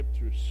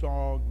through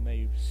song.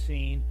 They've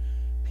seen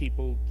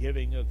people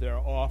giving of their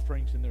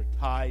offerings and their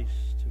tithes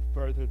to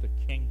further the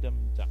kingdom,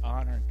 to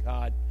honor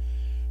God.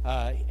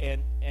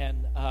 And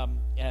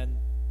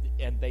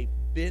they've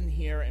been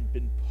here and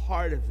been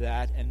part of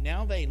that. And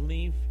now they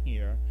leave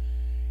here,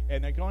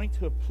 and they're going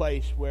to a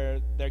place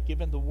where they're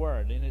given the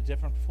Word in a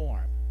different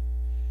form,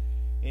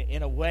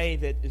 in a way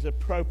that is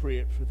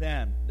appropriate for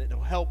them, that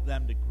will help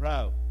them to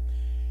grow.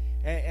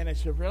 And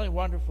it's a really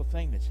wonderful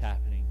thing that's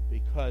happening,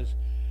 because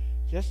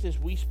just as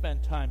we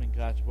spend time in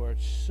God's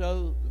Word,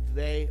 so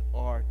they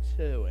are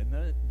too. And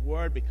the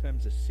Word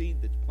becomes a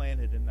seed that's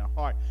planted in their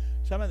heart.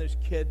 Some of those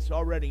kids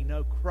already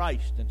know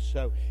Christ, and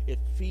so it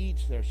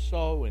feeds their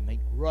soul, and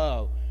they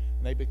grow,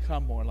 and they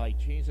become more like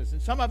Jesus.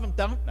 And some of them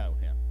don't know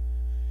Him,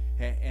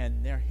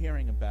 and they're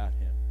hearing about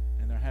Him,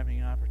 and they're having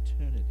an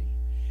opportunity.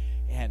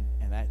 And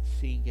that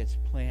seed gets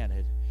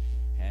planted,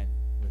 and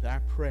with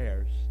our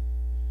prayers,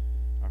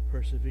 our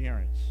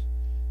perseverance,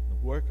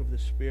 the work of the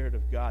Spirit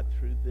of God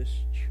through this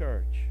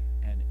church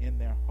and in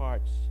their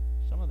hearts,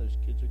 some of those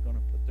kids are going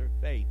to put their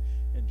faith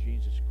in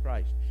Jesus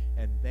Christ,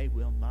 and they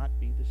will not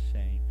be the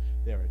same.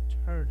 Their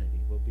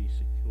eternity will be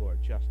secure,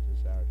 just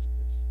as ours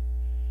is.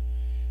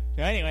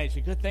 So anyway, it's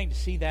a good thing to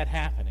see that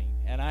happening,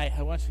 and I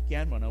once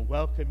again want to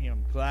welcome you.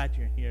 I'm glad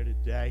you're here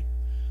today.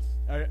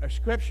 Our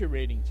scripture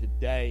reading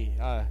today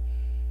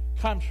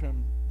comes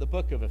from the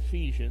book of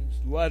Ephesians,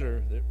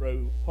 letter that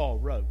Paul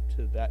wrote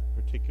to that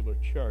particular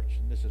church.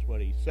 And this is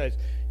what he says: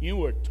 you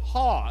were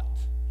taught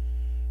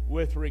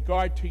with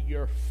regard to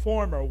your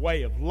former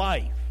way of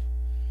life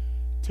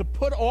to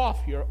put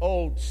off your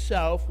old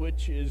self,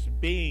 which is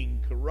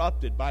being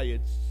corrupted by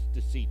its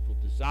deceitful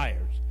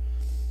desires,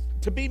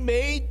 to be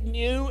made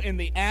new in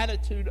the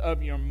attitude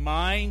of your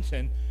minds,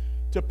 and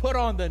to put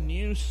on the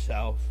new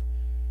self,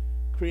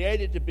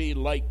 created to be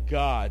like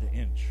God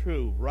in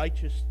true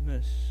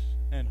righteousness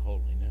and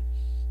holiness.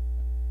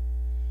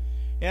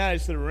 Yeah,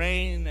 as the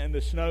rain and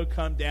the snow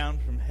come down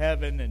from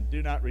heaven and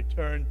do not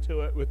return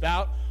to it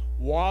without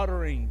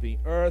watering the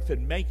earth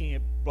and making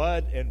it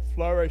bud and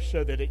flourish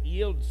so that it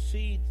yields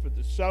seed for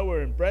the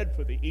sower and bread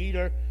for the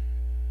eater,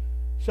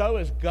 so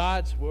is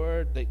God's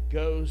word that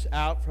goes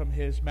out from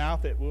His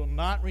mouth. It will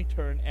not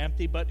return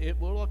empty, but it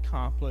will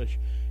accomplish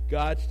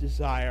God's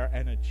desire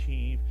and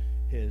achieve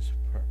His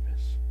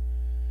purpose.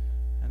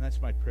 And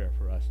that's my prayer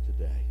for us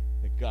today,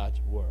 that God's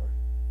word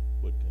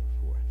would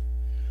go forth.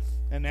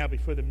 And now,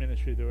 before the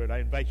ministry of the word, I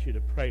invite you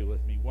to pray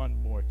with me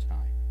one more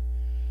time.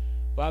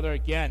 Father,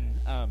 again,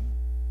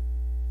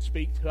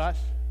 speak to us.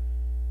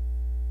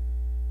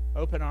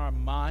 Open our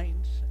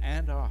minds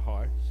and our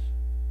hearts.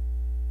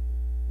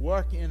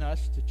 Work in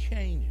us to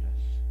change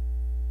us.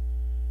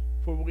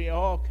 For we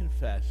all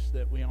confess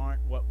that we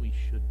aren't what we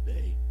should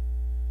be.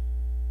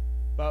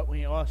 But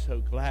we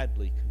also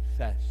gladly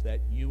confess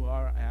that you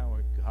are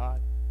our God,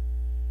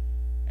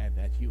 and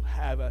that you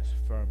have us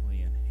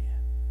firmly in hand.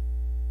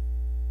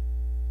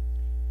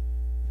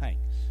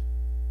 Thanks.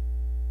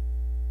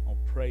 All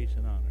praise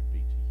and honor be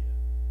to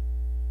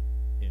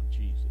you. In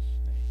Jesus'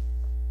 name.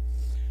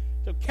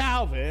 So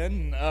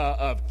Calvin,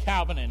 of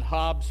Calvin and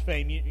Hobbes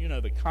fame, you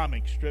know the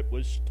comic strip,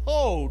 was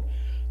told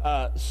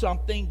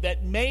something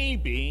that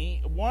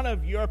maybe one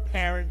of your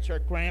parents or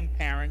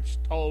grandparents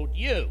told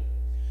you.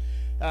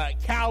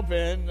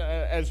 Calvin,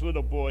 as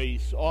little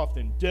boys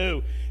often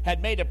do,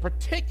 had made a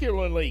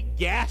particularly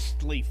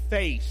ghastly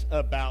face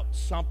about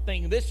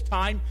something, this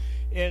time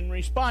in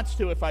response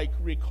to, if I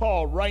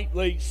recall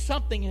rightly,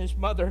 something his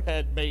mother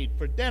had made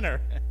for dinner.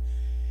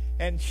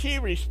 And she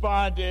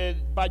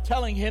responded by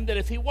telling him that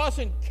if he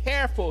wasn't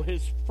careful,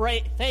 his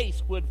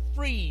face would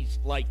freeze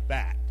like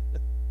that.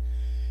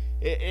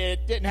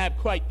 It didn't have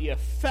quite the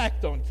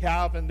effect on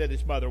Calvin that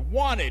his mother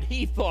wanted.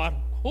 He thought,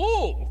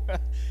 cool,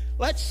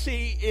 let's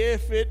see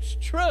if it's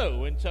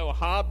true. And so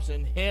Hobbes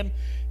and him,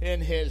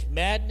 in his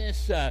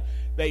madness,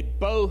 they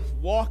both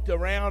walked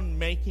around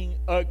making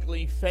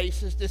ugly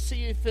faces to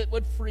see if it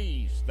would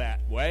freeze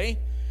that way.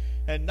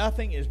 And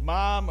nothing his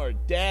mom or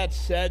dad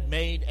said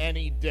made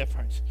any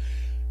difference.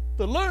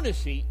 The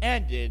lunacy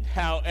ended,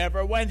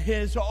 however, when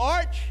his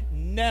arch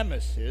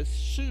nemesis,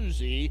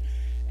 Susie,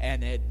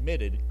 an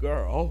admitted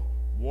girl,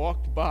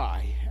 walked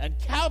by. And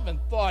Calvin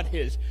thought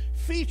his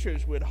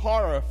features would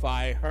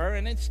horrify her,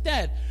 and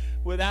instead,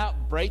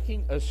 without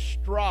breaking a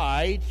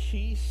stride,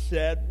 she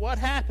said, "What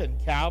happened,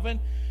 Calvin?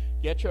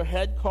 Get your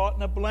head caught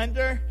in a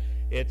blender?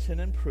 It's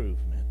an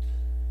improvement."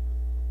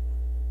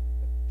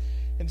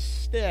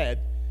 Instead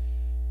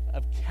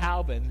of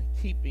Calvin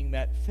keeping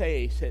that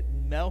face, it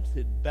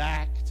melted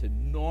back to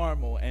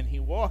normal, and he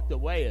walked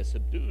away a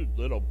subdued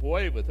little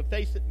boy with a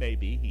face that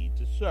maybe he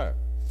deserved.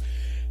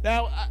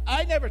 Now,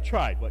 I never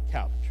tried what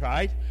Calvin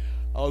tried,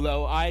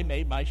 although I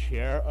made my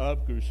share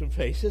of gruesome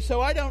faces,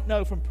 so I don't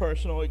know from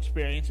personal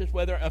experiences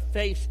whether a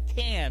face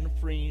can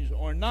freeze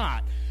or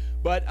not.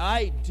 But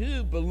I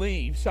do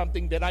believe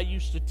something that I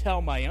used to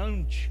tell my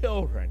own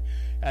children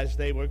as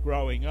they were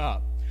growing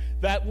up,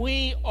 that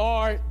we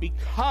are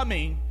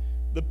becoming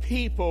the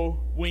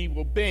people we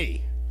will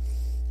be.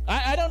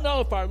 I don't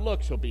know if our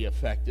looks will be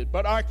affected,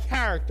 but our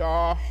character,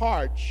 our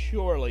heart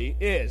surely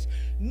is.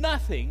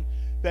 Nothing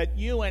that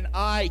you and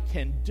I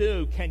can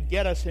do can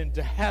get us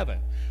into heaven.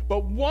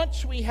 But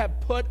once we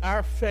have put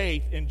our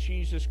faith in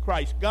Jesus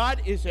Christ,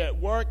 God is at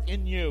work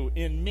in you,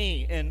 in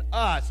me, in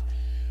us,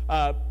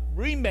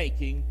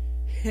 remaking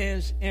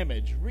his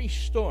image,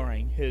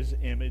 restoring his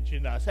image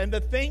in us. And the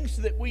things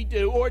that we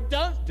do or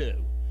don't do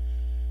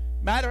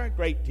matter a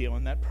great deal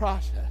in that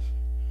process.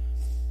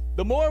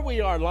 The more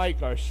we are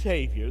like our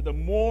Savior, the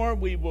more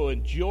we will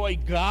enjoy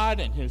God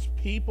and his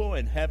people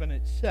and heaven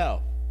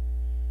itself.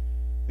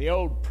 The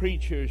old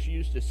preachers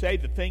used to say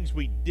the things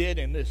we did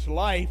in this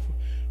life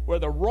were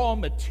the raw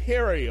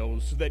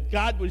materials that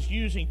God was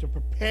using to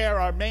prepare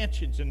our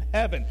mansions in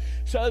heaven.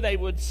 So they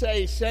would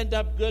say, send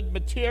up good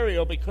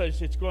material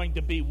because it's going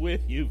to be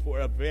with you for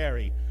a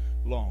very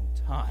long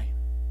time.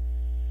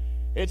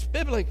 It's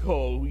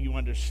biblical, you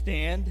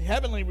understand.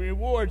 Heavenly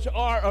rewards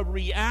are a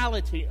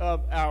reality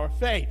of our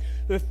faith.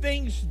 The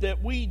things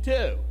that we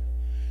do,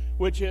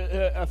 which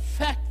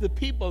affect the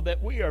people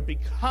that we are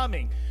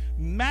becoming,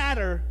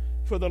 matter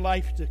for the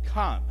life to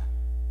come.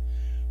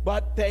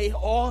 But they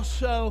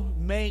also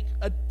make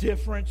a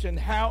difference in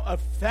how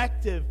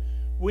effective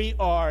we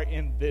are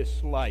in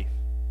this life.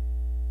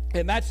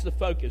 And that's the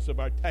focus of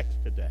our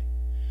text today.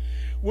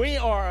 We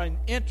are an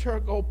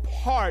integral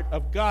part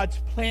of God's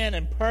plan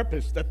and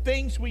purpose. The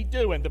things we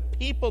do and the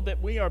people that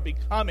we are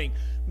becoming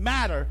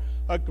matter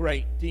a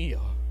great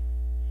deal.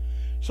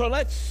 So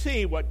let's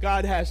see what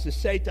God has to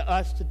say to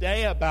us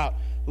today about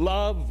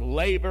love,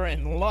 labor,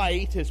 and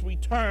light as we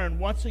turn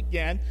once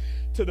again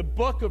to the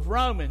book of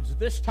Romans,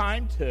 this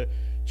time to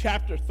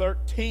chapter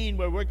 13,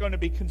 where we're going to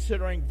be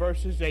considering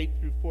verses 8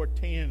 through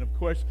 14. And of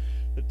course,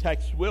 the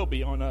text will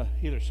be on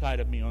either side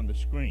of me on the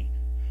screen.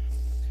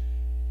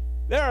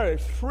 There are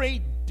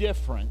three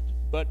different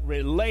but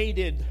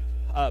related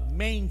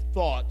main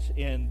thoughts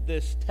in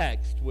this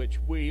text, which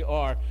we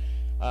are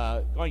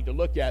going to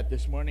look at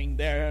this morning.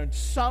 They're in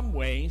some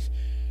ways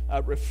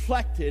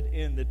reflected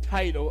in the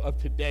title of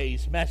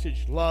today's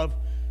message, Love,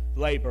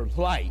 Labor,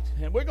 Light.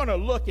 And we're going to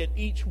look at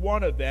each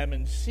one of them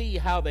and see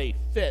how they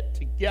fit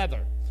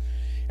together.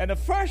 And the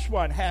first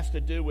one has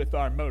to do with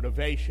our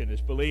motivation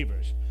as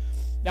believers.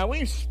 Now,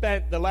 we've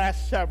spent the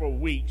last several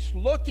weeks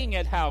looking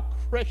at how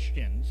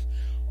Christians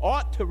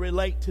ought to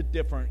relate to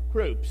different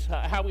groups,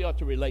 how we ought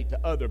to relate to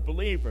other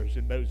believers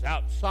and those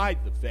outside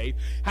the faith,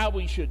 how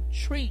we should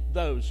treat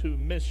those who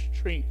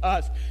mistreat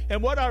us,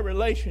 and what our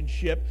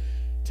relationship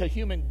to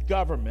human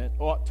government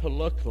ought to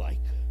look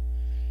like.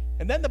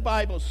 And then the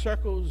Bible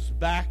circles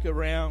back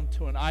around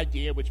to an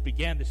idea which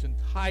began this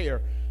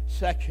entire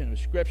section of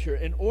Scripture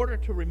in order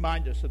to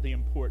remind us of the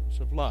importance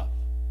of love.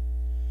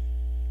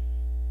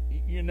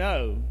 You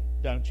know,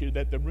 don't you,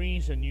 that the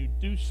reason you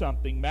do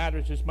something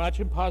matters as much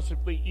and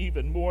possibly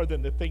even more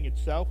than the thing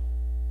itself?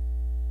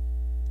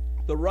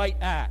 The right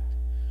act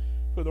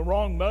for the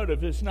wrong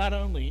motive is not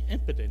only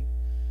impotent,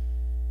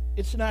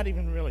 it's not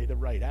even really the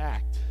right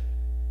act.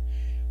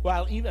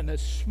 While even the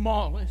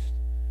smallest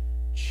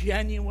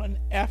genuine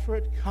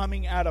effort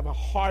coming out of a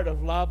heart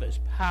of love is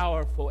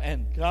powerful,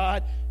 and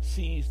God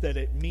sees that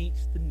it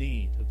meets the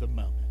need of the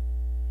moment.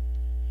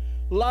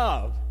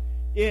 Love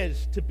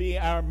is to be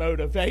our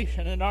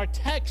motivation, and our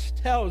text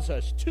tells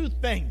us two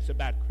things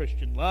about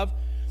Christian love: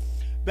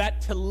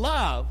 that to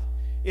love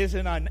is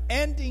an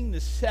unending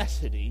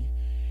necessity,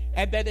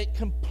 and that it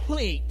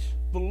completes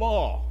the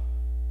law.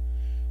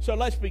 So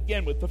let's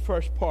begin with the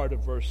first part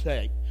of verse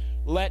 8.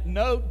 Let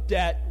no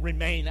debt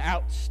remain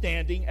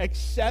outstanding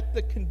except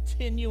the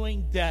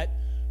continuing debt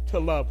to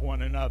love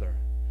one another.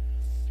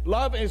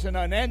 Love is an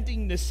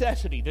unending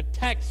necessity. The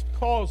text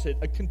calls it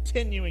a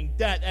continuing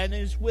debt, and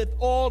as with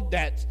all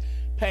debts,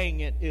 paying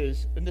it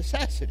is a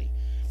necessity.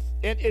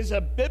 It is a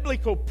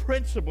biblical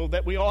principle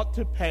that we ought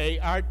to pay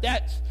our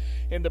debts.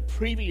 In the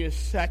previous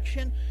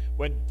section,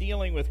 when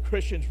dealing with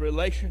Christians'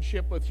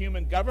 relationship with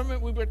human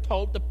government, we were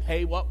told to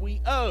pay what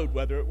we owed,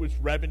 whether it was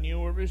revenue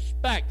or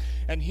respect.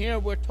 And here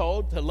we're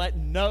told to let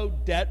no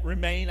debt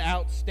remain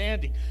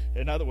outstanding.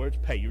 In other words,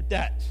 pay your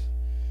debts.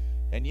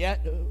 And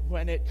yet,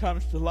 when it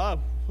comes to love,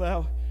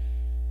 well,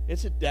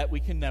 it's a debt we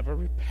can never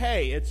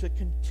repay. It's a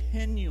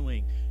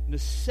continuing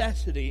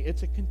necessity.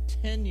 It's a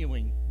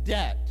continuing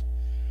debt.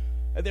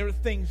 There are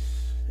things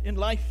in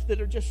life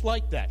that are just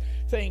like that.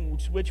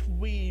 Things which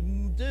we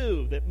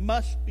do that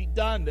must be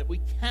done, that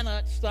we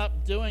cannot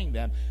stop doing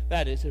them.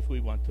 That is, if we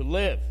want to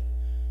live.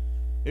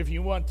 If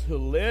you want to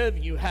live,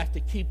 you have to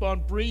keep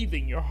on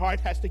breathing. Your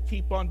heart has to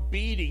keep on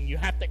beating. You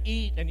have to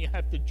eat and you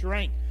have to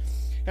drink.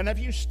 And if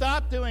you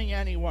stop doing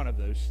any one of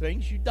those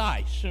things, you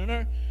die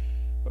sooner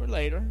or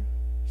later.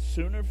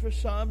 Sooner for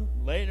some,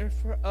 later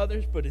for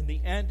others. But in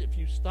the end, if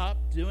you stop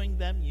doing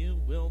them, you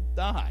will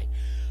die.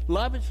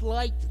 Love is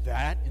like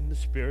that in the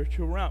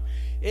spiritual realm.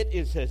 It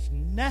is as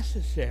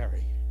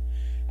necessary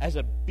as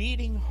a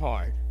beating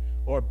heart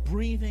or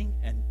breathing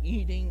and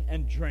eating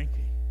and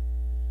drinking.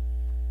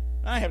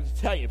 I have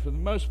to tell you, for the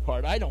most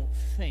part, I don't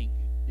think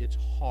it's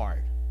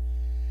hard.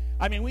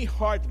 I mean, we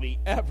hardly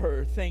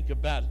ever think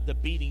about the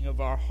beating of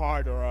our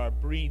heart or our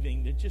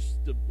breathing,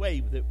 just the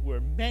way that we're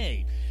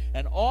made.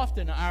 And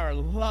often our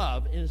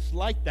love is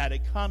like that.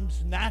 It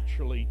comes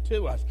naturally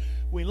to us.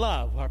 We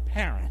love our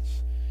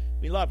parents.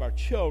 We love our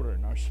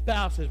children, our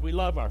spouses. We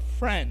love our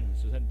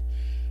friends and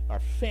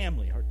our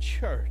family, our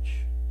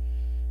church.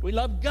 We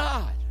love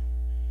God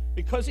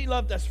because he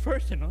loved us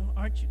first. And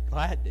aren't you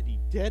glad that he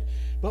did?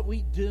 But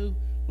we do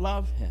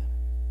love him.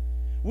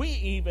 We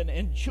even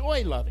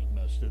enjoy loving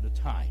most of the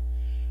time.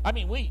 I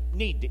mean, we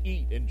need to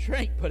eat and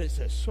drink, but it's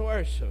a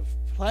source of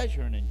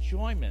pleasure and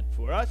enjoyment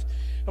for us.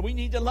 And we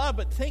need to love,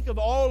 but think of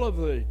all of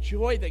the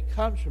joy that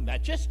comes from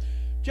that.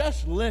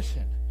 Just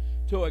listen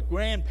to a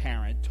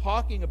grandparent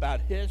talking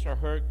about his or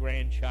her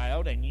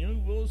grandchild, and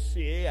you will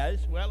see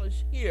as well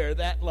as hear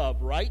that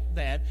love right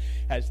then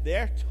as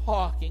they're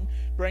talking,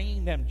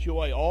 bringing them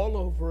joy all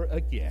over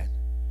again.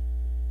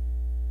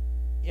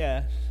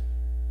 Yes,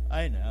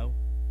 I know.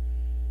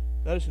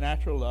 Those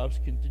natural loves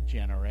can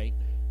degenerate.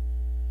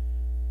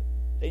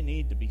 They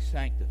need to be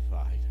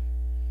sanctified.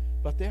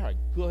 But they're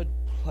a good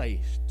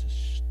place to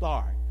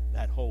start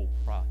that whole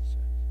process.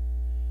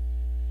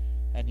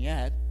 And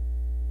yet,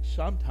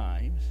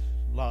 sometimes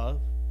love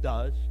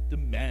does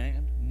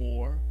demand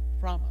more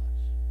from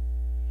us.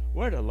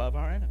 We're to love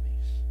our enemies.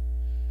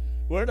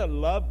 We're to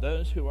love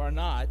those who are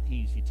not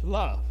easy to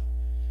love.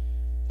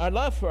 Our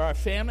love for our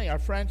family, our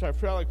friends, our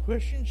fellow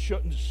Christians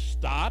shouldn't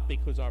stop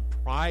because our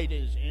pride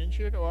is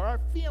injured or our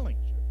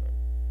feelings are hurt.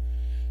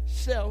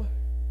 So,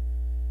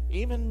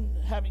 even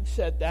having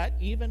said that,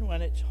 even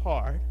when it's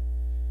hard,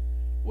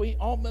 we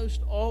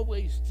almost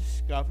always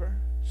discover,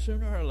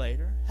 sooner or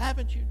later,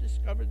 haven't you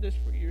discovered this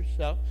for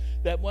yourself,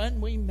 that when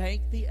we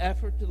make the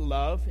effort to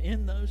love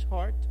in those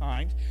hard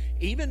times,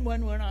 even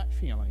when we're not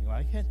feeling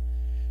like it,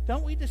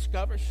 don't we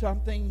discover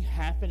something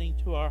happening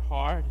to our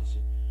heart as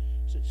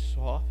it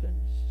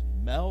softens,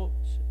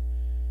 melts,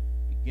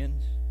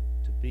 begins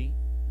to beat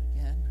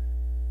again?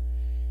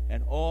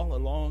 And all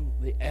along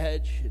the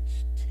edge,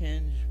 it's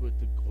tinged with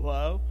the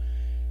glow.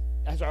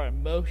 As our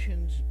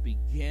emotions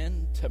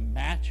begin to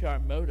match our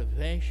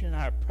motivation,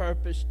 our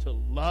purpose to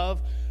love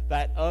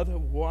that other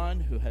one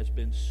who has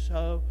been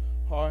so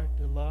hard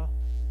to love.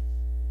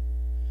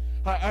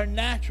 Our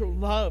natural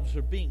loves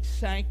are being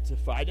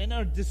sanctified, and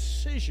our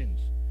decisions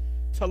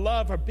to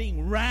love are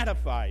being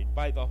ratified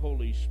by the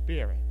Holy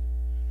Spirit.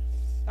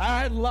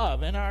 Our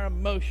love and our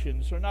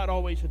emotions are not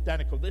always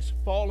identical. This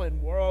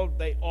fallen world,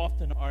 they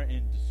often are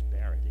in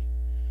disparity.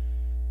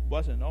 It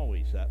wasn't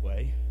always that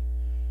way.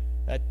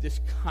 That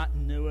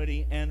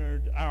discontinuity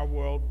entered our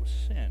world with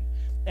sin.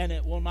 And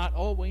it will not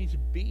always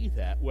be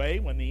that way.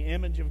 When the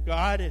image of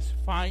God is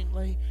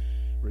finally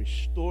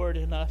restored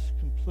in us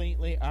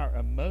completely, our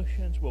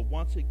emotions will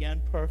once again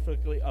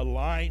perfectly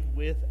align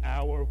with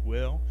our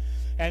will.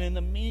 And in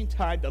the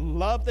meantime, the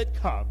love that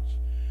comes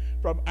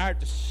from our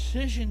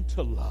decision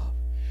to love,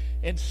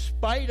 in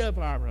spite of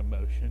our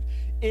emotions,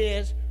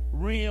 is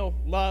real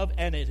love,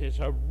 and it is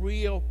a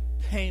real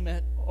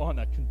payment on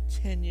a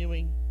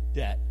continuing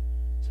debt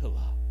to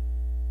love.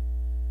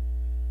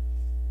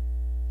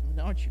 And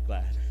aren't you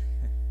glad?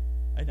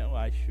 I know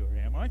I sure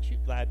am. Aren't you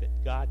glad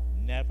that God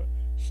never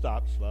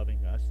stops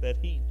loving us, that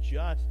he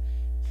just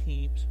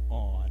keeps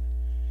on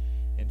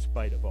in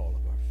spite of all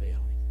of our failings?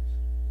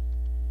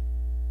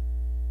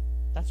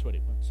 That's what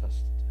he wants us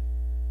to do.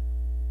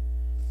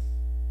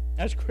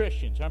 As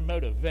Christians, our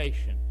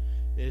motivation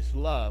is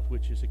love,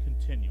 which is a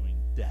continuing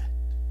debt.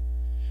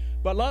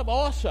 But love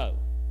also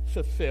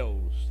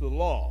fulfills the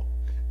law.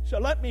 So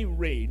let me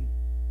read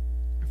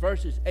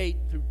verses 8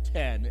 through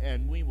 10,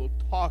 and we will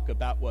talk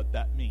about what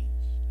that means.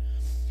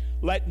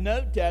 Let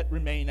no debt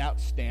remain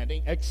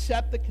outstanding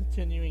except the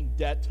continuing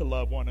debt to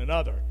love one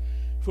another.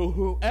 For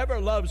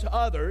whoever loves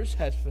others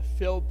has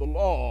fulfilled the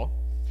law.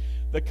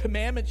 The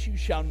commandments, you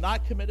shall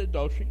not commit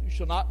adultery, you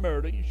shall not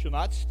murder, you shall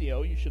not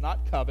steal, you shall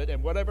not covet,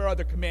 and whatever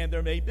other command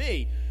there may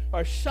be,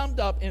 are summed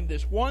up in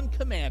this one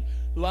command: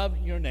 love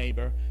your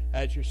neighbor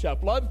as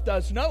yourself. Love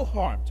does no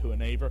harm to a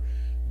neighbor.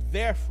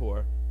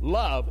 Therefore,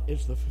 love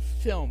is the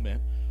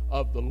fulfillment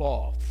of the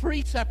law.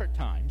 3 separate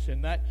times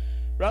in that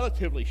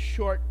relatively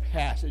short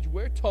passage,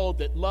 we're told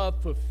that love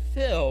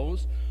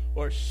fulfills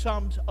or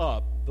sums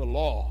up the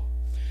law.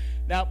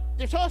 Now,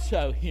 there's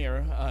also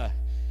here,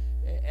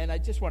 and I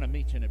just want to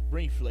mention it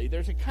briefly,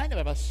 there's a kind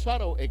of a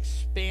subtle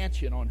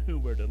expansion on who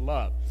we're to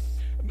love.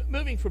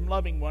 Moving from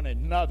loving one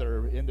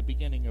another in the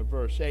beginning of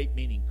verse 8,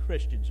 meaning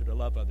Christians are to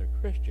love other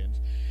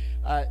Christians,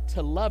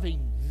 to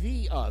loving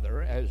the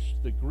other, as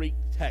the Greek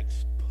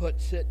text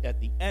puts it at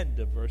the end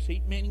of verse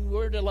 8, meaning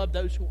we're to love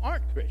those who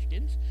aren't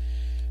Christians,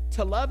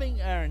 to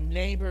loving our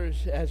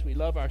neighbors as we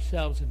love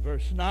ourselves in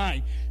verse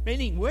 9,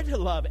 meaning we're to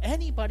love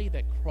anybody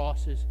that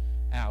crosses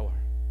our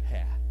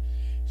path.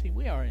 See,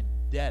 we are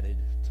indebted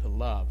to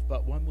love,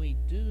 but when we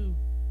do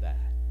that,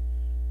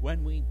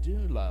 when we do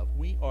love,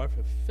 we are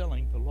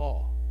fulfilling the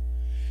law.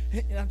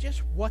 Now,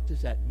 just what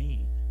does that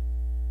mean?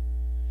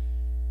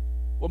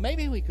 Well,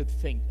 maybe we could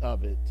think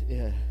of it,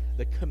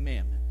 the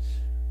commandments.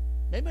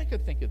 Maybe I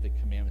could think of the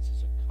commandments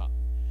as a cup.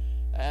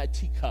 a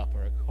teacup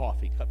or a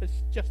coffee cup.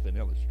 It's just an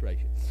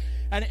illustration.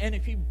 And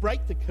if you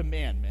break the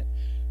commandment,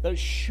 those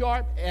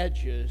sharp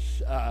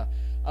edges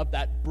of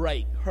that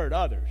break hurt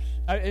others.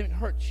 It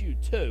hurts you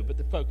too, but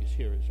the focus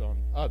here is on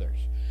others.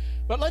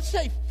 But let's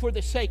say, for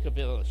the sake of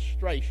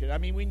illustration, I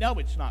mean, we know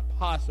it's not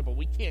possible.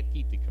 We can't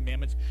keep the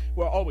commandments.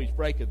 We're always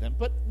breaking them.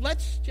 But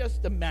let's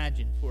just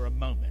imagine for a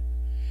moment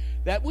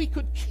that we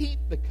could keep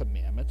the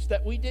commandments,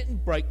 that we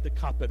didn't break the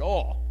cup at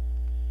all.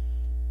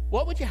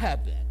 What would you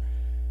have then?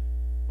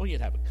 Well,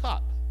 you'd have a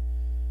cup.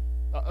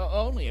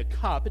 Only a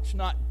cup. It's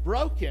not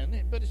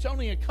broken, but it's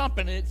only a cup,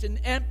 and it's an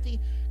empty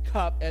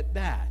cup at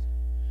that.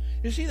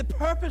 You see, the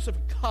purpose of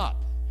a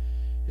cup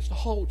is to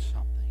hold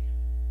something.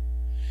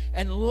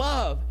 And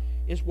love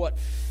is what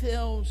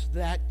fills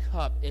that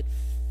cup. It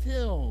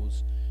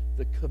fills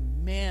the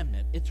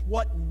commandment. It's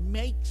what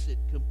makes it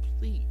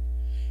complete.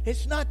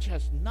 It's not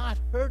just not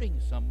hurting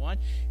someone.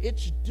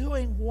 It's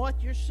doing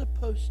what you're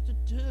supposed to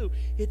do.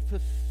 It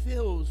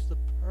fulfills the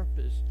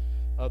purpose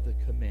of the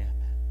commandment.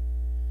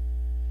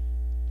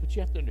 But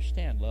you have to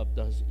understand, love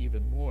does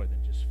even more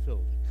than just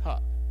fill the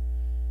cup.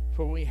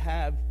 For we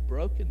have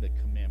broken the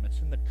commandments,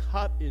 and the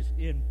cup is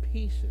in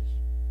pieces.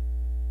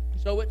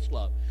 So it's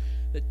love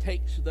that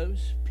takes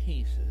those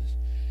pieces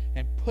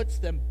and puts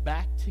them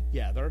back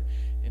together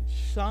in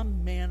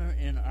some manner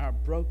in our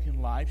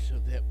broken life so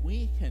that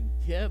we can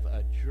give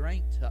a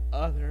drink to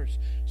others,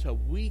 so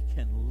we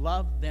can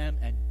love them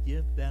and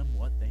give them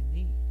what they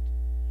need.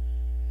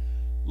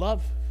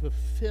 Love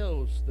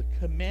fulfills the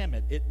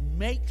commandment. It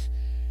makes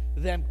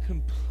them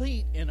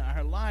complete in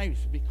our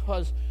lives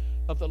because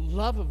of the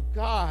love of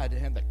God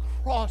and the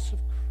cross of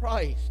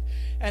Christ,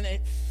 and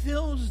it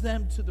fills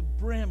them to the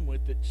brim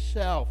with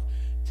itself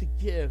to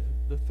give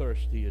the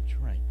thirsty a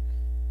drink.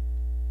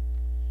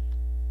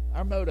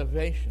 Our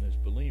motivation as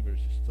believers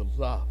is to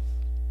love,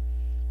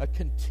 a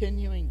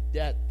continuing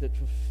debt that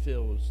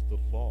fulfills the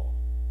law.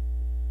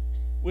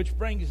 Which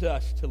brings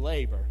us to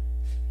labor.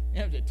 I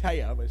have to tell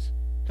you, I was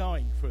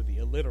going for the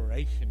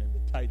alliteration in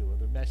the title of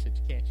the message,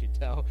 can't you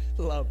tell?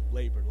 Love,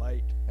 labor,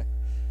 light.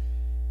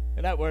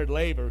 And that word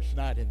labor is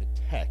not in the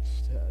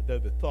text, though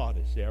the thought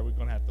is there. We're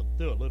going to have to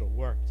do a little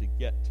work to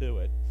get to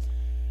it.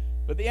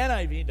 But the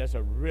NIV does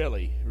a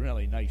really,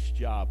 really nice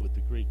job with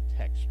the Greek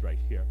text right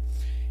here,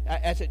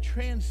 as it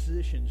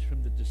transitions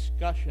from the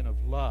discussion of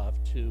love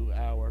to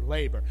our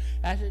labor,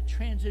 as it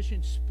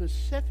transitions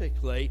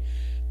specifically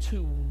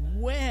to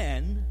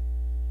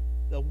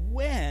the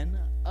when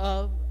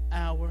of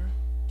our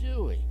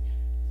doing.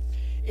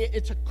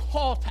 It's a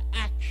call to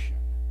action.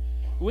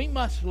 We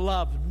must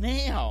love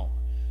now,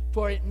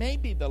 for it may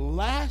be the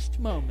last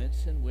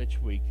moments in which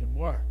we can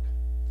work.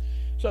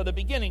 So the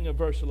beginning of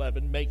verse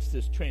 11 makes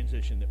this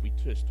transition that we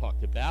just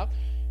talked about.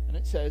 And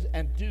it says,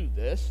 and do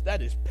this,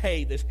 that is,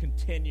 pay this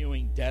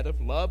continuing debt of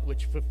love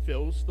which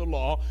fulfills the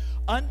law,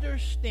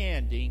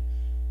 understanding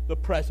the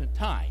present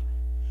time.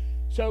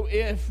 So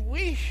if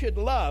we're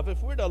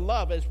to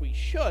love as we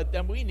should,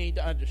 then we need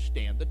to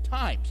understand the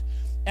times.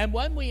 And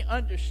when we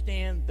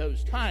understand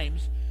those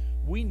times,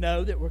 we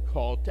know that we're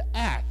called to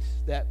act,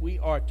 that we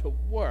are to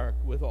work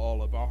with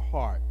all of our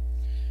heart.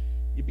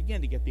 You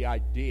begin to get the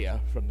idea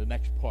from the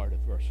next part of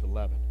verse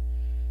 11.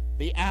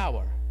 The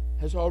hour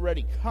has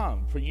already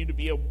come for you to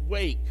be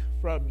awake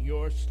from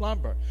your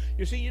slumber.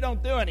 You see, you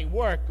don't do any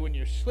work when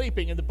you're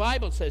sleeping, and the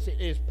Bible says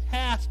it is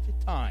past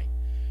time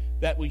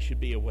that we should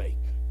be awake.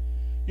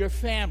 Your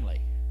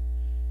family,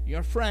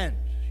 your friends,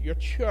 your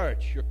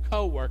church, your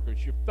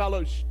co-workers, your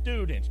fellow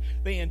students,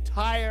 the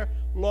entire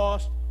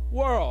lost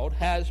world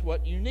has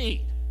what you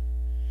need.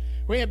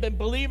 We have been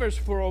believers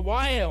for a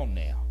while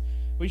now.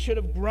 We should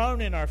have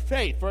grown in our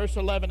faith. Verse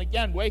 11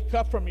 again, wake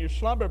up from your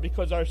slumber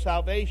because our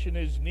salvation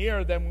is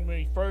nearer than when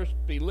we first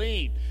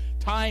believed.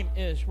 Time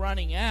is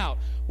running out.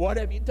 What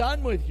have you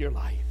done with your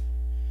life?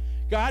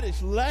 God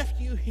has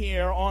left you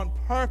here on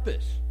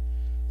purpose.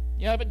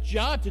 You have a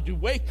job to do.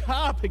 Wake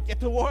up and get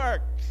to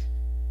work.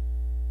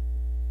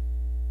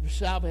 Your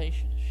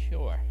salvation is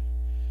sure.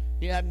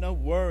 You have no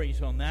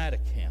worries on that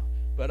account.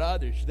 But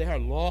others, they are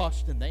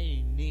lost and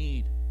they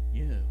need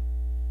you.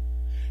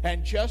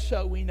 And just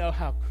so we know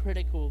how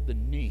critical the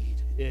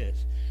need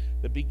is,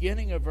 the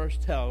beginning of verse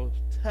 12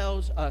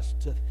 tells us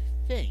to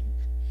think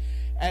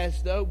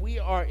as though we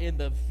are in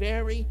the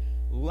very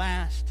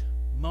last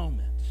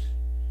moments.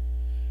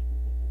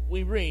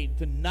 We read,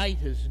 the night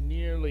is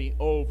nearly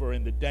over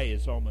and the day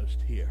is almost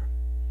here.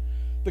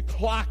 The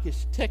clock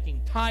is ticking.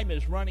 Time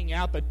is running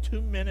out. The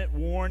 2-minute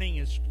warning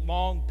is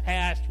long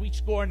past. We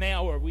score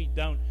now or we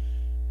don't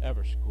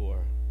ever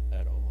score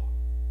at all.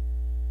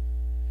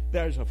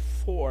 There's a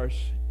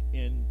force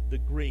in the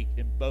Greek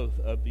in both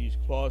of these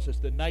clauses.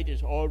 The night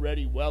is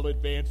already well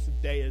advanced. The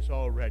day has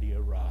already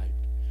arrived.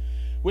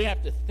 We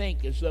have to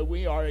think as though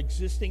we are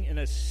existing in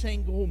a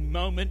single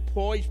moment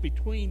poised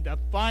between the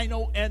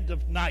final end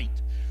of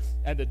night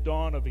and the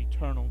dawn of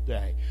eternal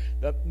day.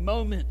 The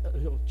moment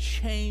will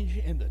change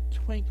in the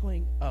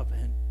twinkling of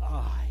an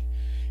eye.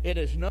 It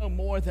is no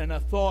more than a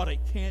thought. It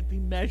can't be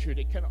measured.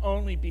 It can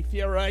only be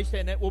theorized,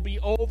 and it will be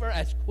over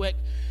as quick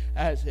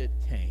as it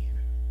came.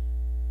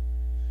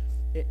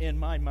 In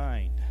my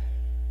mind,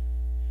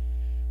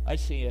 I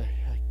see a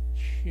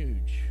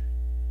huge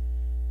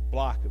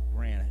block of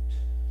granite.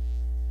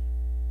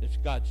 It's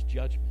God's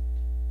judgment.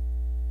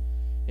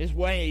 It's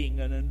weighing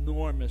an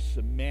enormous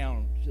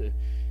amount,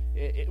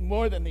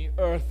 more than the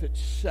earth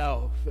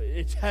itself.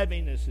 Its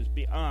heaviness is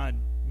beyond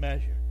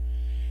measure.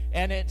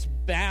 And it's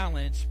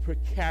balanced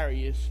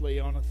precariously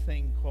on a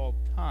thing called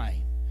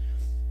time.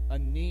 A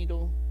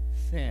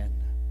needle-thin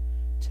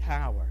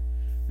tower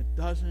that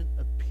doesn't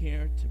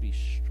appear to be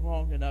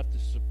strong enough to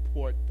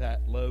support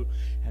that load,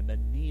 and the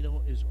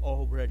needle is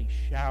already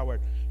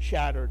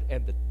shattered,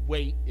 and the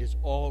weight is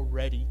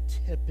already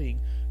tipping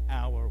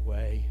our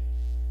way.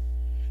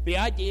 The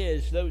idea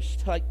is those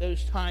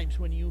times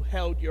when you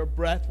held your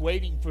breath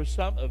waiting for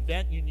some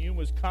event you knew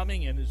was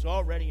coming and is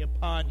already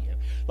upon you.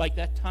 Like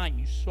that time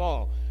you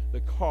saw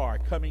the car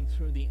coming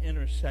through the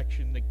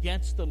intersection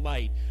against the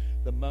light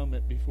the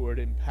moment before it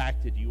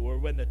impacted you, or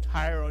when the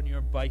tire on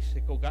your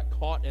bicycle got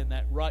caught in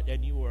that rut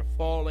and you were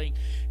falling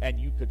and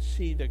you could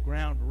see the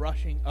ground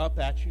rushing up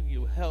at you.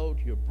 You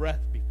held your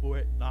breath before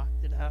it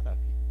knocked it out of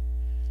you.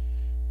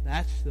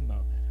 That's the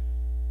moment.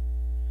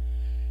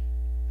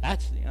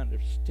 That's the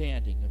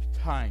understanding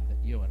of time that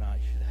you and I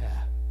should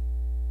have.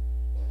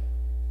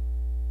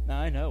 Now,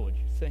 I know what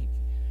you're thinking.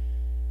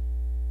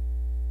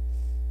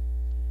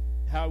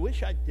 How I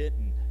wish I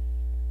didn't,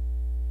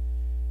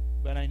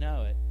 but I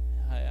know it.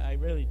 I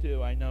really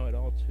do. I know it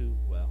all too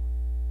well.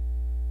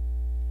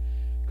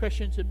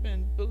 Christians have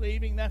been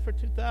believing that for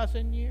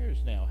 2,000 years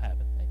now,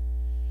 haven't they?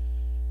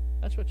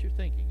 That's what you're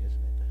thinking,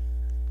 isn't it?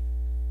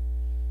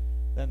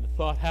 Then the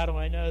thought, how do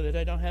I know that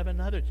I don't have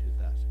another 2,000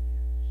 years?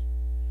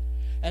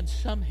 And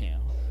somehow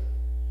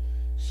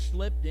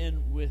slipped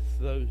in with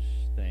those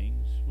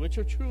things, which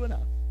are true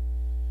enough,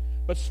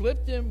 but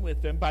slipped in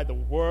with them by the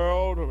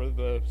world or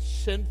the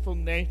sinful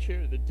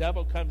nature. The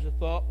devil comes and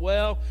thought,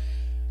 well,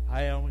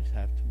 I always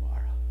have tomorrow.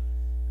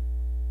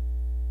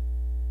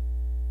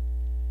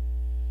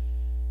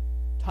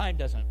 Time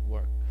doesn't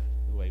work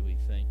the way we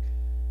think.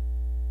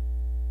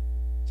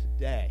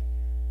 Today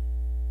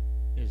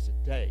is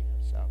the day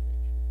of salvation.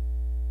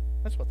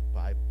 That's what the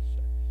Bible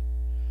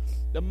says.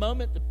 The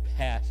moment that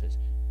passes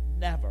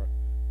never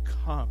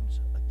comes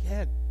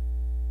again.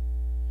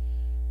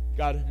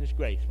 God in His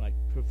grace might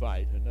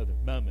provide another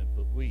moment,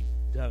 but we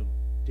don't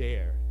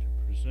dare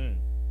to presume.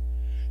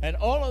 And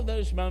all of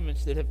those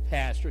moments that have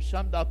passed are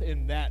summed up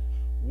in that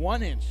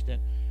one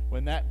instant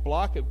when that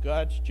block of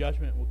God's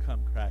judgment will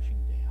come crashing down.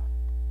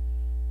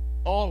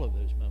 All of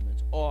those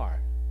moments are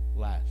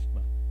last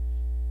moments.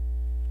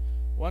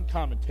 One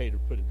commentator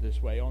put it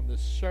this way: on the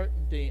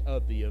certainty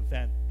of the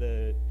event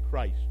that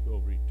Christ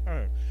will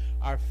return,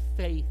 our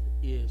faith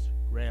is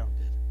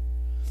grounded.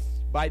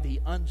 By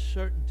the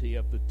uncertainty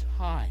of the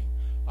time,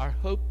 our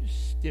hope is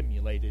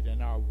stimulated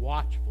and our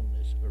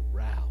watchfulness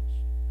aroused.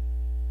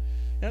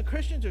 Now,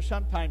 Christians are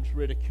sometimes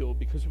ridiculed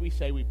because we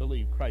say we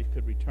believe Christ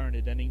could return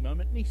at any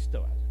moment, and He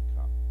still hasn't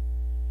come.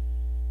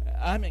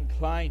 I'm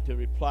inclined to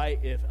reply,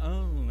 if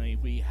only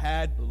we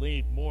had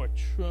believed more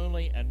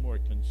truly and more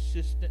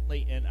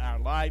consistently in our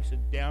lives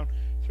and down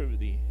through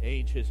the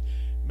ages,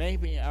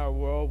 maybe our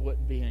world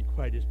wouldn't be in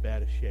quite as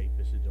bad a shape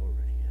as it already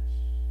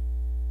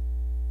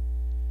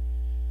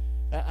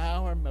is.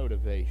 Our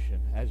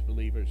motivation as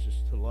believers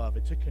is to love.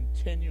 It's a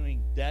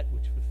continuing debt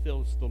which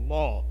fulfills the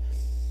law.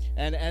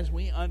 And as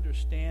we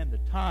understand the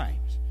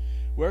times,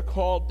 we're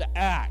called to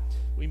act.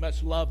 We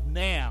must love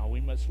now.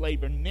 We must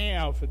labor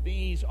now, for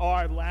these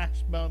are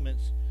last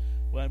moments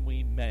when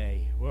we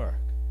may work.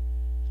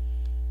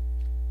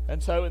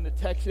 And so in the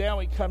text now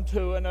we come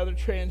to another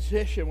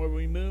transition where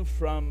we move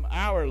from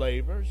our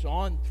labors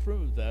on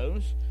through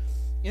those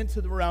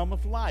into the realm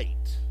of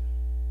light.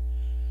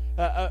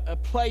 A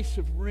place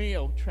of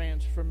real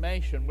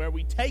transformation where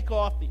we take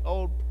off the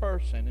old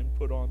person and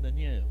put on the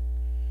new.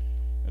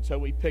 And so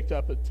we picked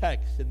up a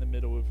text in the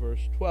middle of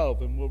verse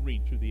 12, and we'll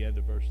read through the end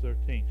of verse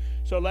 13.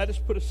 So let us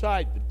put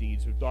aside the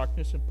deeds of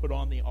darkness and put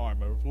on the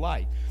armor of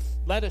light.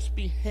 Let us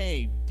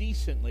behave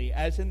decently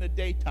as in the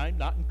daytime,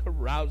 not in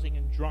carousing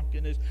and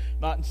drunkenness,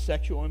 not in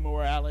sexual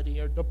immorality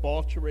or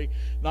debauchery,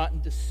 not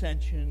in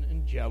dissension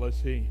and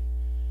jealousy.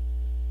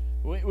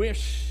 We're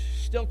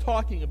still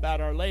talking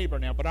about our labor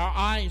now, but our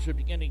eyes are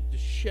beginning to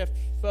shift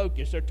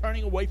focus. They're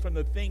turning away from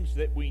the things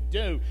that we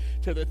do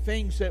to the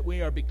things that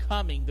we are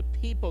becoming, the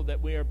people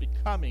that we are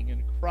becoming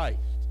in Christ.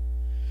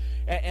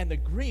 And the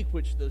Greek,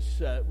 which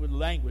this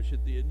language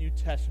that the New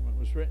Testament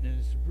was written in,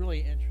 is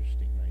really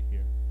interesting right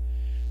here.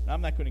 Now,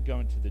 I'm not going to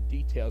go into the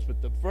details,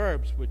 but the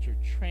verbs which are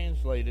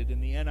translated in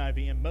the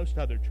NIV and most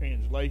other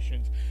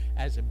translations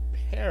as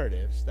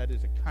imperatives, that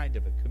is a kind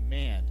of a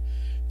command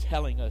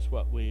telling us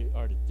what we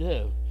are to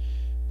do.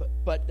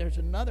 But there's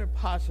another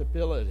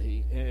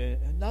possibility,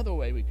 another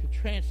way we could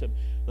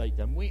translate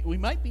them. We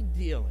might be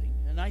dealing,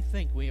 and I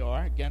think we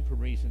are, again for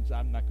reasons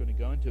I'm not going to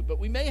go into, but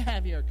we may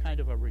have here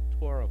kind of a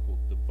rhetorical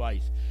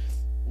device,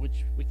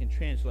 which we can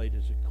translate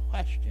as a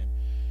question,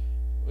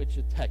 which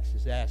the text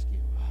is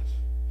asking of us.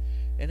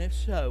 And if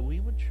so, we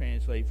would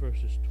translate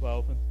verses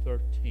 12 and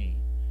 13,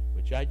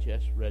 which I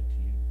just read to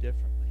you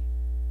differently,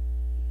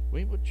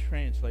 we would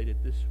translate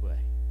it this way.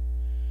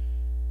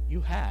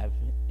 You have,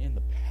 in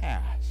the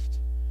past,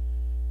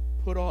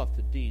 put off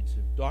the deeds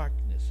of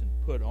darkness and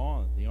put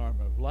on the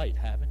armor of light,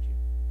 haven't you?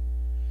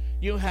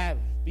 You have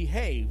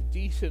behaved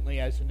decently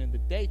as in the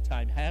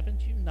daytime,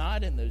 haven't you?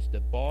 Not in those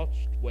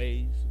debauched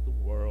ways of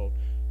the world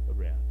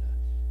around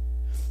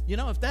us. You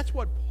know, if that's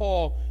what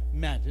Paul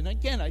meant, and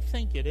again, I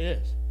think it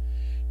is,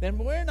 then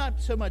we're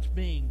not so much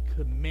being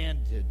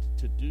commanded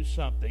to do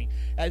something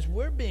as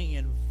we're being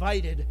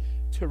invited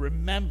to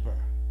remember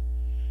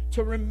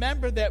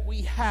that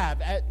we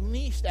have, at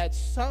least at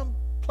some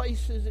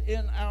places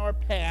in our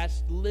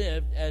past,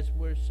 lived as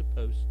we're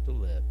supposed to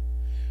live.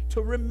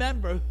 To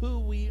remember who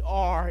we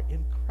are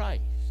in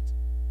Christ.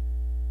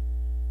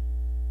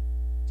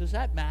 Does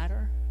that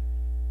matter?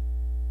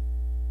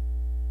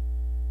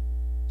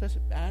 Does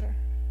it matter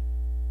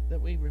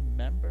that we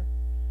remember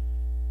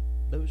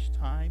those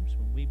times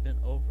when we've been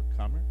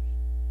overcomers?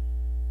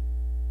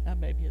 Now,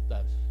 maybe it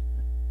does.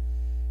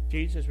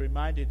 Jesus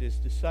reminded his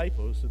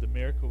disciples of the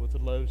miracle with the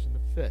loaves and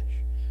the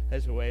fish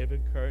as a way of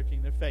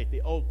encouraging their faith.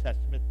 The Old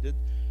Testament did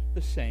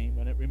the same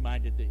when it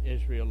reminded the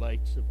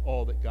Israelites of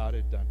all that God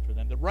had done for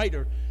them. The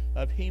writer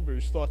of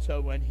Hebrews thought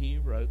so when he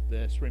wrote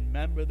this.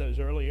 Remember those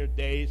earlier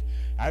days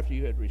after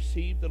you had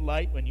received the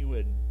light, when you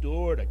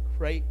endured a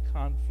great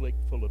conflict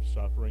full of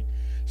suffering.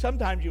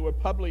 Sometimes you were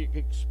publicly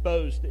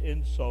exposed to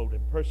insult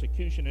and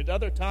persecution. At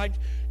other times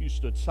you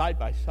stood side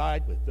by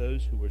side with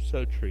those who were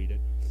so treated.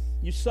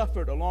 You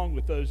suffered along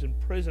with those in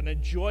prison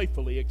and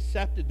joyfully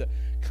accepted the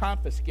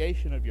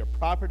confiscation of your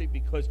property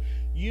because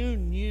you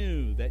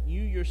knew that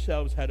you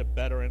yourselves had a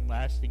better and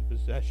lasting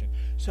possession.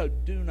 So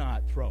do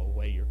not throw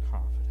away your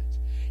confidence.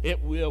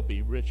 It will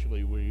be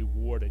richly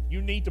rewarded.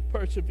 You need to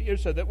persevere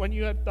so that when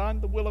you have done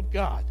the will of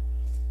God,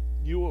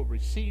 you will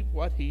receive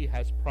what he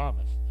has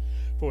promised.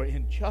 For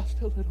in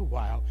just a little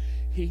while,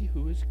 he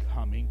who is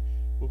coming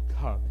will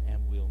come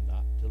and will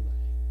not delay.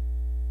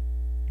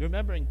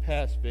 Remembering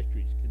past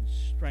victories can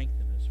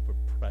strengthen us for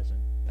present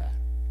battle.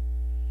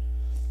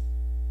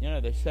 You know,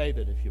 they say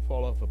that if you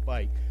fall off a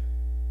bike,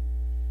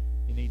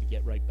 you need to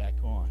get right back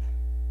on.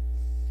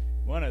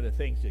 One of the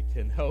things that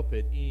can help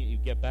it, you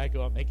get back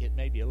on, make it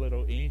maybe a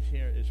little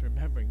easier, is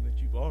remembering that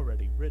you've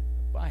already ridden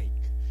a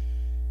bike.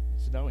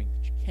 It's knowing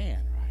that you can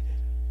ride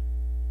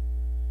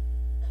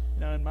it.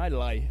 You know, in my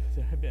life,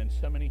 there have been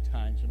so many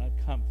times when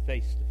I've come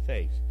face to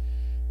face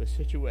with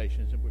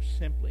situations that were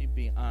simply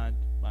beyond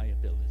my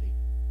ability.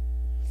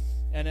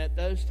 And at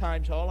those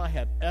times, all I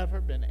have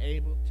ever been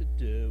able to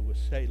do was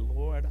say,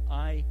 Lord,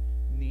 I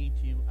need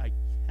you. I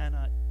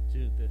cannot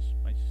do this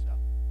myself.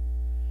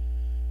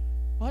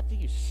 What do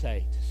you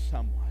say to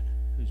someone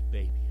whose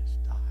baby has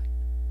died?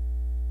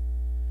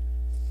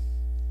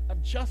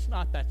 I'm just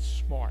not that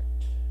smart.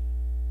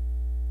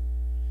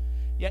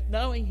 Yet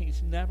knowing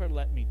he's never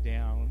let me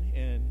down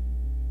in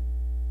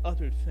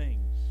other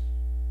things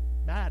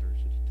matters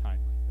at a time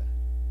like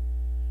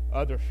that.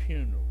 Other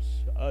funerals,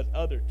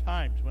 other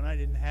times when I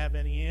didn't have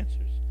any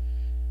answers.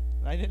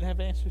 And I didn't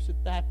have answers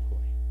at that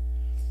point.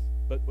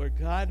 But where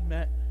God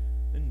met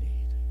the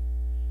need,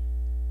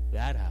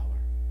 that hour,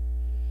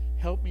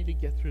 helped me to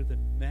get through the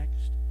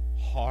next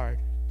hard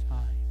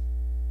time.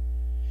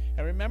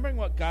 And remembering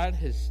what God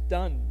has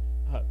done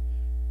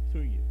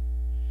through you,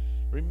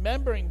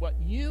 remembering what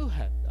you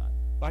have done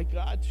by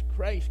God's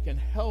grace can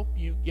help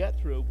you get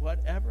through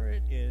whatever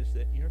it is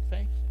that you're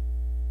facing.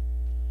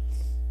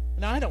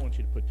 Now, I don't want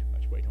you to put too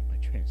much weight on my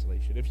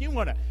translation. If you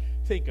want to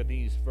think of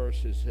these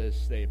verses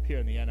as they appear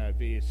in the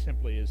NIV as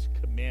simply as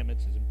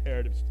commandments, as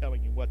imperatives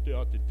telling you what you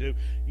ought to do,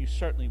 you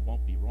certainly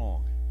won't be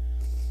wrong.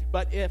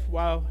 But if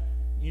while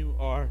you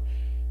are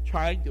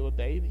trying to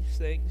obey these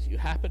things, you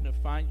happen to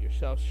find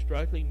yourself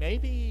struggling,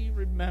 maybe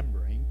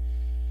remembering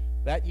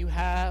that you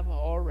have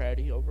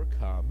already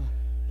overcome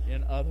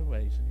in other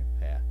ways in your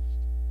past,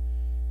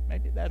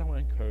 maybe that'll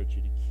encourage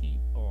you to keep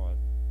on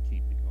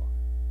keeping on.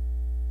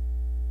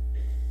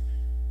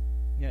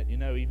 Yet, you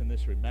know, even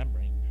this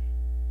remembering,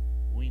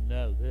 we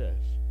know this.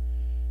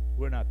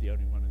 We're not the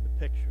only one in the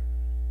picture.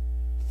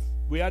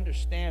 We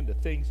understand the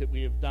things that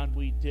we have done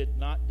we did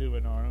not do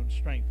in our own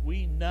strength.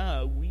 We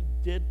know we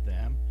did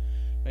them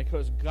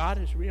because God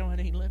is real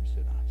and he lives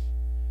in us.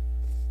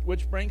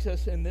 Which brings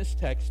us in this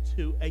text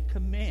to a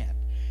command,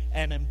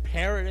 an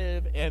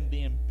imperative and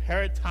the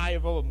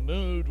imperatival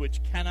mood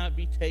which cannot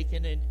be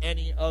taken in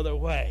any other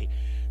way.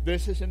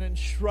 This is an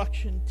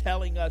instruction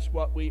telling us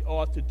what we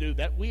ought to do,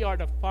 that we are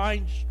to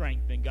find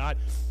strength in God.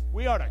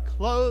 We are to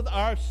clothe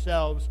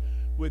ourselves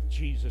with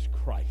Jesus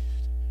Christ.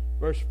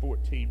 Verse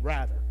 14,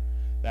 rather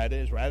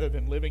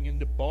than living in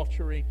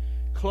debauchery,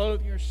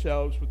 clothe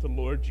yourselves with the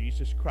Lord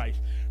Jesus Christ.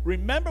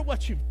 Remember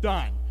what you've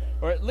done,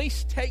 or at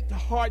least take to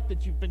heart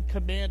that you've been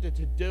commanded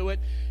to do it.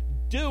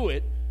 Do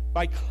it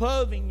by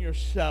clothing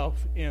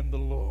yourself in the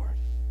Lord.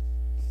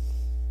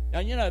 Now,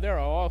 you know, there are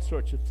all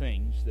sorts of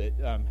things that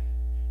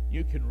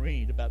you can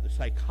read about the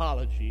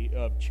psychology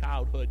of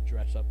childhood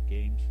dress-up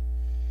games.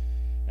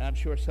 And I'm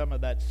sure some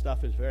of that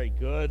stuff is very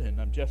good, and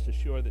I'm just as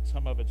sure that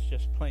some of it's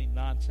just plain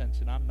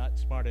nonsense, and I'm not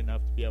smart enough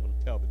to be able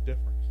to tell the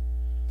difference.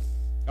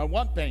 Now,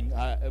 one thing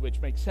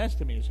which makes sense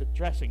to me is that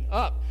dressing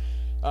up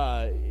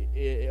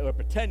or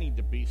pretending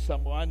to be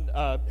someone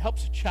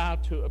helps a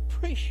child to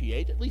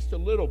appreciate at least a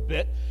little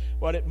bit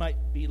what it might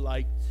be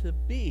like to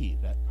be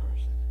that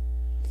person.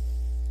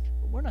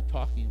 But we're not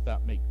talking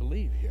about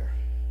make-believe here.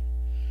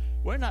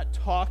 We're not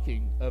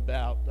talking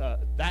about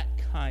that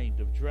kind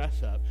of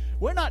dress-up.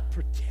 We're not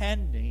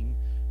pretending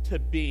to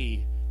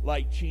be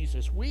like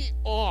Jesus. We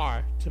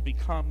are to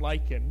become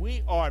like him.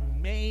 We are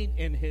made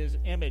in his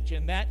image,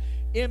 and that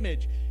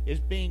image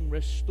is being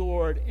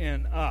restored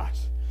in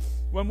us.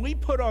 When we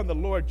put on the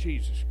Lord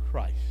Jesus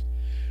Christ,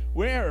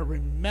 we're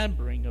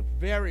remembering a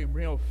very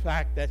real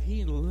fact that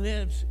he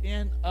lives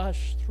in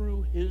us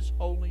through his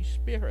Holy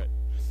Spirit.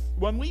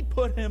 When we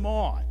put him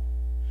on,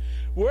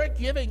 we're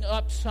giving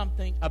up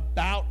something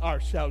about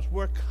ourselves.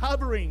 We're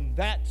covering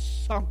that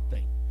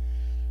something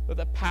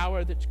with a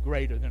power that's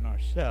greater than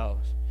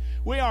ourselves.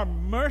 We are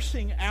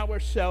immersing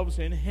ourselves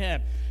in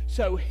him.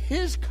 So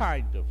his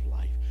kind of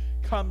life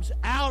comes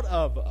out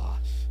of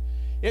us.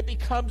 It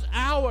becomes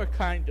our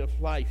kind of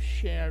life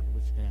shared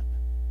with him.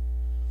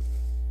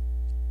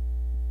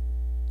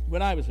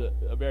 When I was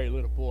a very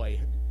little boy,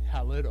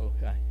 how little,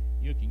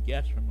 you can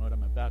guess from what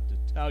I'm about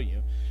to tell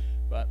you,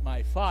 but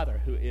my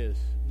father, who is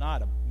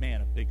not a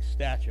man of big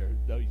stature,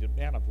 though he's a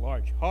man of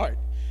large heart,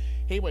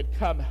 he would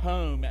come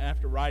home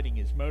after riding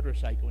his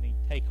motorcycle and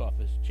he'd take off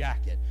his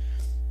jacket.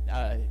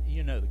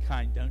 You know the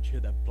kind, don't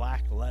you? The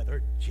black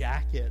leather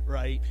jacket,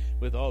 right?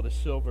 With all the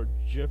silver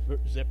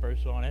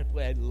zippers on it.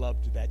 I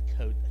loved that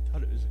coat. I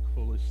thought it was the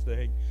coolest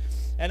thing.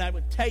 And I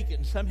would take it,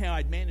 and somehow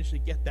I'd manage to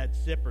get that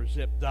zipper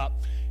zipped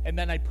up, and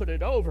then I'd put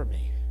it over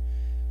me.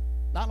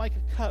 Not like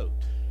a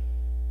coat.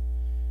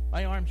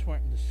 My arms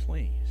weren't in the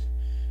sleeves.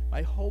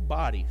 My whole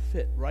body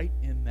fit right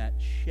in that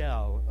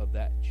shell of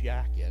that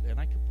jacket, and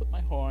I could put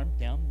my arm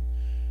down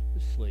the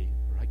sleeve,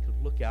 or I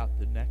could look out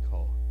the neck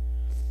hole.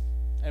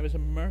 I was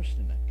immersed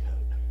in that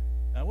coat.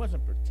 I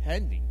wasn't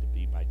pretending to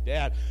be my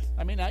dad.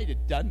 I mean, I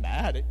had done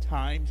that at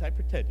times. I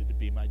pretended to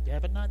be my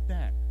dad, but not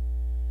then.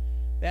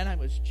 Then I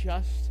was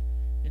just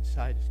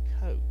inside his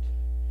coat.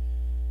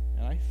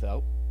 And I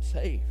felt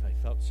safe. I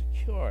felt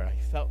secure. I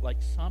felt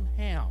like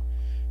somehow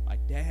my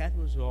dad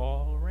was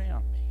all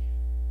around me.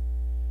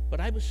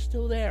 But I was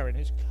still there in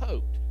his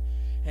coat.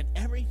 And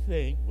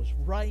everything was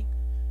right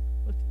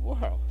with the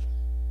world.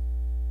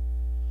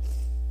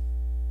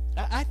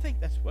 I think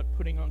that's what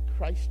putting on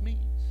Christ means.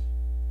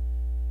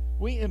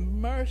 We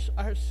immerse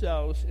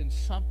ourselves in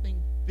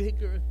something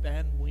bigger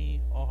than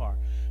we are,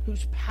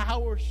 whose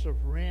power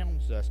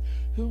surrounds us,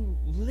 who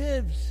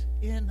lives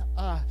in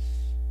us,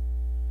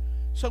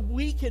 so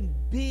we can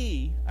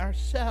be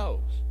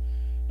ourselves.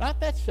 Not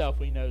that self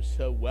we know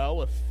so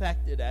well,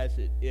 affected as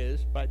it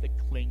is by the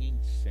clinging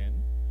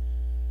sin,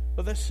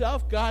 but the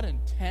self God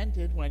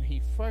intended when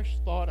he first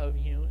thought of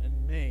you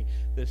and me,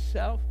 the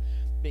self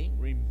being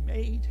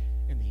remade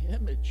in the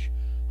image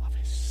of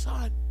his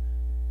Son.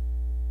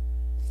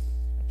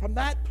 And from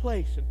that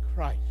place in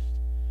Christ,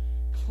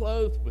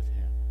 clothed with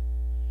him,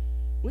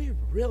 we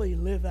really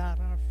live out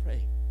our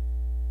faith.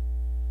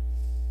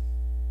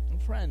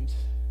 And friends,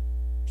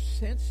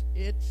 since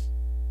it's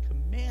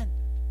commanded,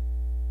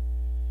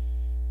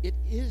 it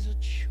is a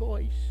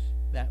choice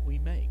that we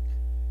make.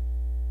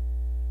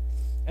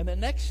 And the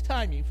next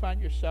time you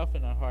find yourself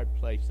in a hard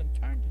place, then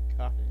turn to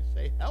God and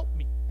say, help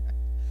me.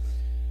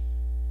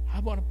 I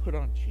want to put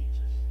on Jesus.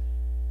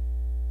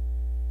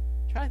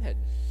 Try that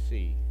and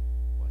see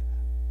what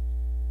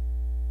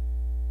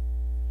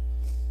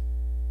happens.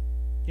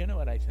 You know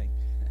what I think?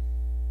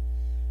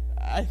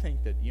 I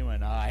think that you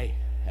and I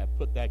have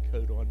put that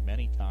coat on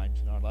many times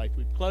in our life.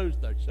 We've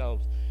clothed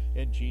ourselves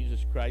in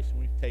Jesus Christ, and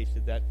we've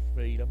tasted that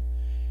freedom.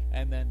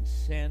 And then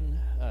sin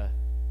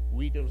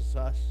wheedles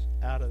us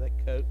out of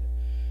that coat.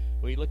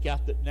 We look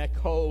out the neck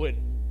hole,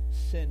 and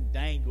sin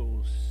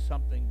dangles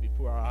something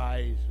before our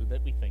eyes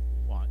that we think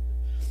we want.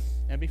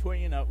 And before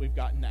you know it, we've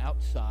gotten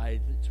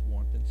outside its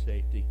warmth and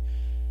safety.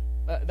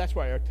 That's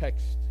why our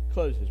text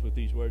closes with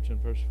these words in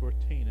verse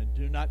 14. And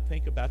do not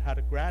think about how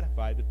to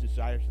gratify the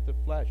desires of the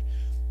flesh.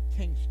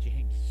 King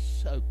James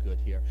is so good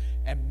here.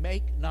 And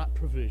make not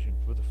provision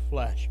for the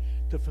flesh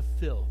to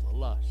fulfill the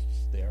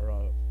lusts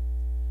thereof.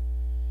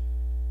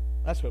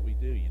 That's what we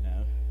do, you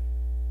know.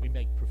 We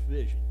make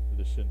provision for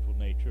the sinful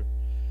nature.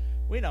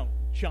 We don't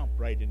jump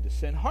right into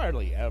sin,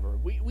 hardly ever.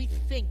 We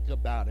think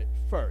about it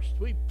first.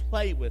 We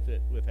play with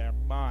it with our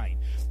mind.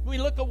 We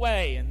look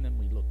away and then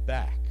we look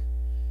back.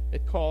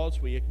 It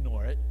calls, we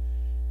ignore it.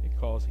 It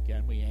calls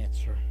again, we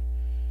answer.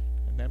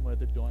 And then we're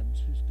the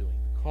ones who's doing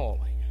the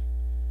calling.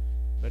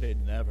 But it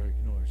never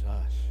ignores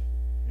us.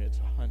 It's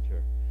a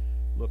hunter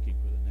looking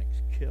for the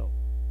next kill.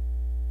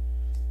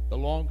 The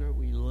longer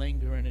we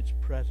linger in its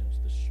presence,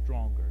 the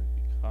stronger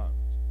it becomes.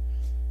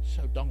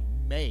 So don't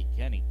make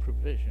any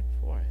provision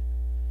for it.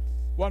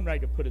 One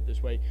writer put it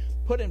this way: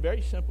 put in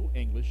very simple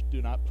English,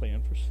 do not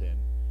plan for sin.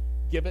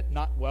 give it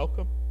not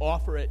welcome,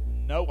 offer it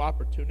no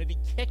opportunity,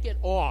 kick it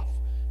off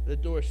the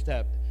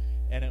doorstep,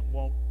 and it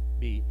won't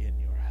be in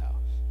your house.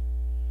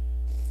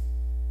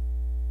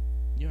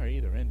 You are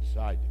either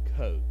inside the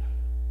coat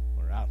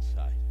or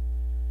outside.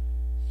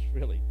 There's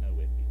really no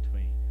in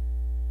between.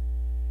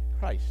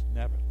 Christ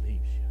never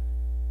leaves you.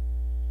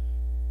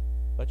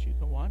 But you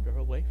can wander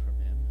away from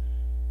him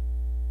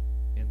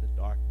in the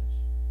darkness,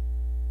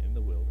 in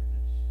the wilderness,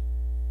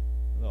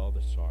 and all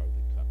the sorrow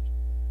that comes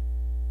with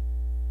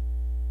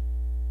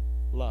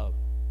that. Love,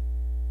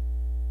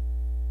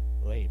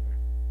 labor,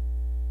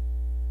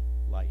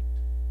 light.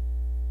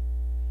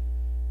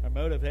 Our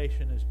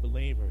motivation as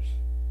believers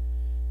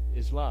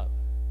is love,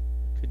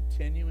 a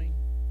continuing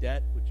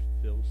debt which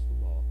fulfills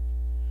the law.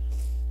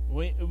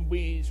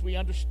 We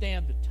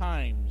understand the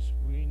times.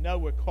 We know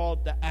we're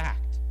called to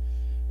act.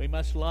 We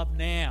must love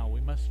now.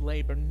 We must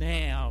labor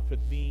now, for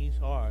these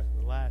are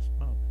the last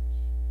moments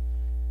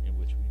in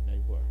which we may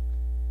work.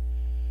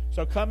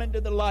 So come into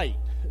the light.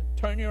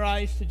 Turn your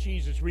eyes to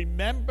Jesus.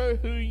 Remember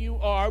who you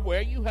are,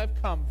 where you have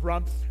come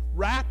from.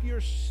 Wrap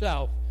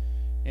yourself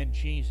in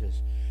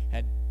Jesus.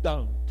 And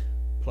don't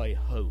play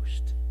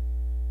host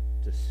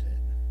to sin.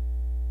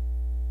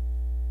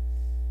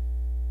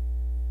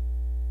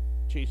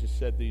 Jesus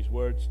said these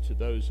words to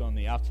those on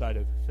the outside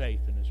of the faith,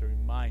 and as a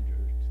reminder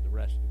to the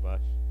rest of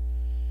us.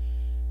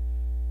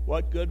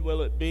 What good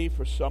will it be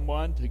for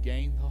someone to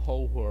gain the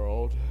whole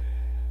world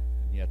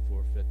and yet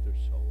forfeit their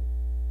soul?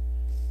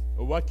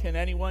 Or what can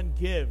anyone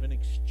give in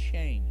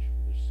exchange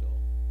for their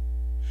soul?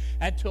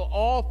 And to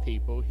all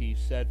people, he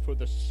said, for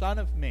the Son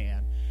of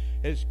Man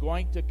is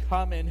going to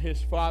come in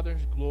his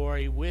Father's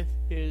glory with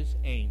his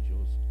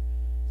angels,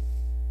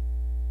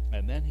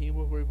 and then he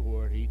will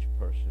reward each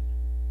person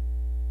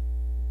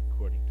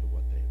according to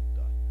what they have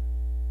done.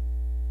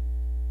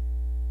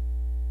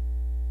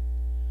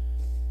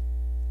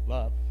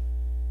 Love,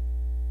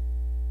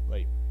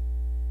 labor,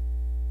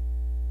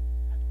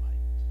 and light.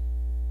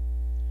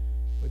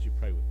 Would you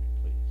pray with me,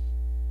 please?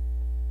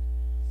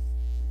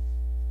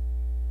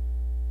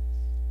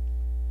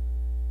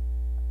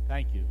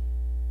 Thank you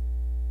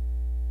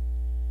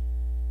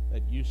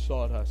that you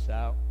sought us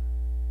out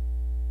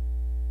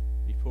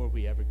before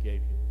we ever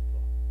gave you a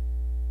thought.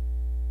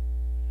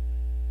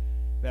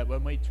 That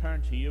when we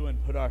turn to you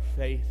and put our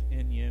faith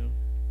in you,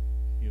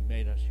 you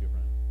made us your own.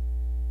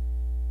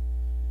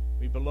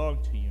 We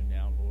belong to you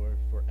now, Lord,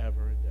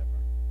 forever and ever.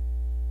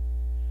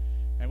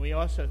 And we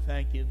also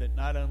thank you that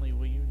not only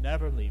will you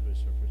never leave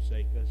us or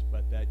forsake us,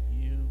 but that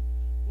you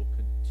will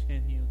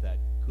continue that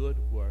good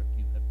work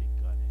you have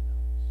begun in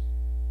us.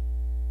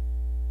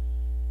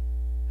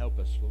 Help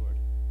us, Lord,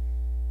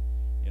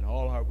 in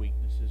all our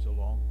weaknesses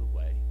along the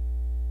way,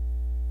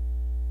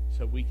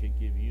 so we can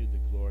give you the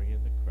glory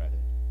and the credit.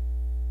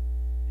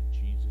 In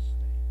Jesus' name.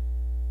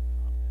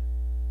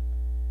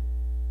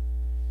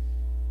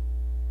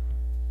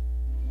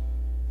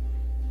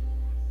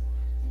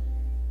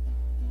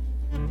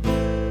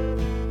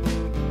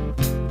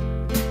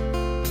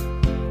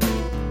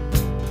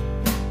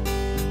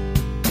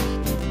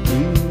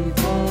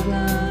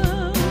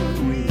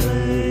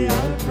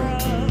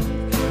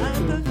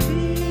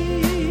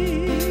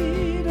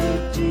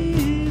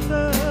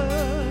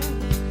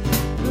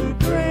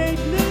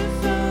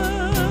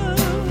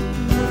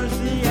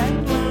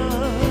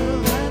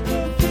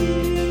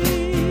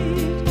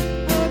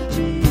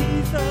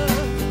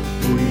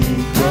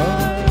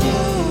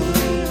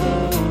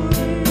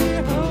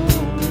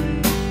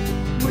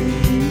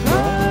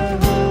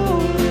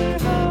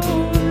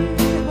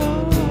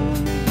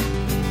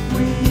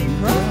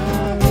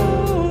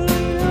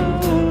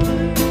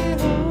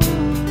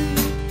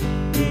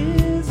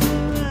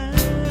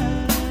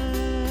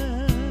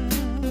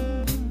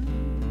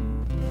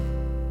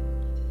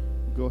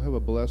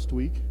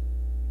 Week,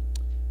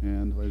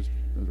 and as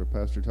our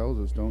pastor tells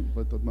us, don't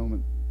let the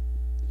moment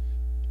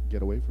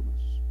get away from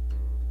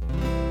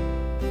us.